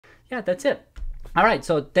yeah, that's it. All right,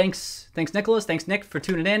 so thanks Nicholas, thanks Nick for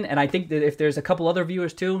tuning in, and I think that if there's a couple other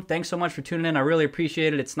viewers too, thanks so much for tuning in. I really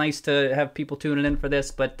appreciate it. It's nice to have people tuning in for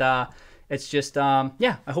this, but it's just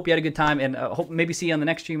yeah, I hope you had a good time, and hope maybe see you on the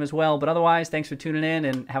next stream as well. But otherwise, thanks for tuning in,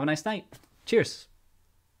 and have a nice night. Cheers.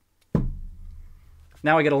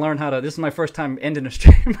 Now I got to learn how to. This is my first time ending a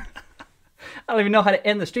stream. I don't even know how to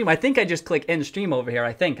end the stream. I think I just click end stream over here.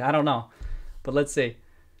 I don't know, but let's see.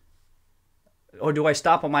 Or do I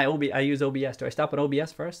stop on my OBS? I use OBS. Do I stop on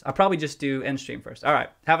OBS first? I'll probably just do end stream first. All right.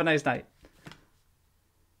 Have a nice night.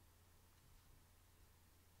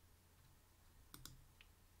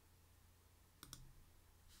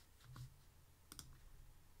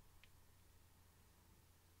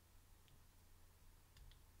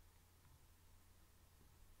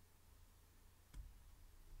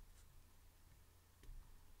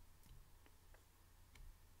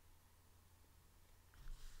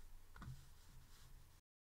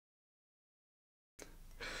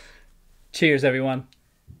 Cheers, everyone.